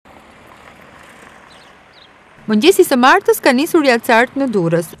Mëngjesi së martës ka nisur jacart në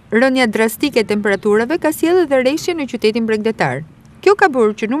Durrës. Rënja drastike e temperaturave ka sjellë edhe rreshje në qytetin bregdetar. Kjo ka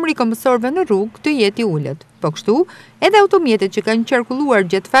bërë që numri kombësorëve në rrugë të jetë i ulët. Po kështu, edhe automjetet që kanë qarkulluar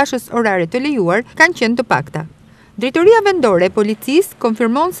gjatë fashës orare të lejuar kanë qenë të pakta. Drejtoria vendore e policisë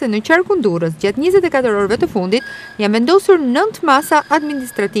konfirmon se në qarkun Durrës gjatë 24 orëve të fundit janë vendosur 9 masa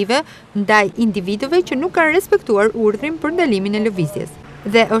administrative ndaj individëve që nuk kanë respektuar urdhrin për ndalimin e lëvizjes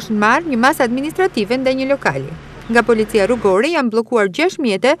dhe është marrë një masë administrative ndaj një lokali. Nga policia rrugore janë bllokuar 6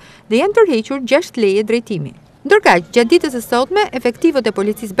 mjete dhe janë tërhequr 6 leje drejtimi. Ndërkaq, gjatë ditës së sotme, efektivët e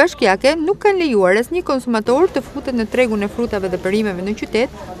policisë bashkiake nuk kanë lejuar asnjë konsumator të futet në tregun e frutave dhe perimeve në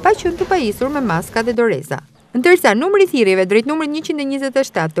qytet pa qenë të pajisur me maska dhe doreza. Ndërsa numri i thirrjeve drejt numrit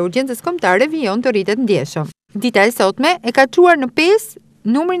 127 të urgjencës kombëtare vijon të rritet ndjeshëm. Dita e sotme e ka çuar në 5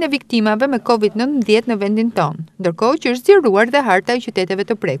 numrin e viktimave me COVID-19 në vendin tonë, ndërkohë që është zgjeruar dhe harta e qyteteve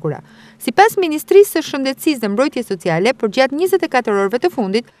të prekura. Sipas Ministrisë së Shëndetësisë dhe Mbrojtjes Sociale, përgjatë 24 orëve të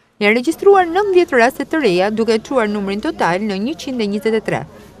fundit, janë regjistruar 19 raste të reja, duke çuar numrin total në 123.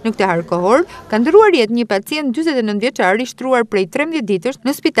 Në këtë harë kohor, ka ndëruar jetë një pacient 49 vjeçar i shtruar prej 13 ditësh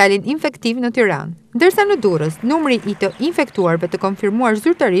në spitalin infektiv në Tiranë. Ndërsa në Durrës, numri i të infektuarve të konfirmuar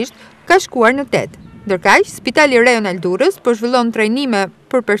zyrtarisht ka shkuar në 8. Ndërkaq, Spitali Rajonal Durrës po zhvillon trajnime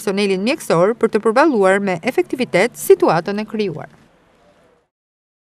për personelin mjekësor për të përballuar me efektivitet situatën e krijuar.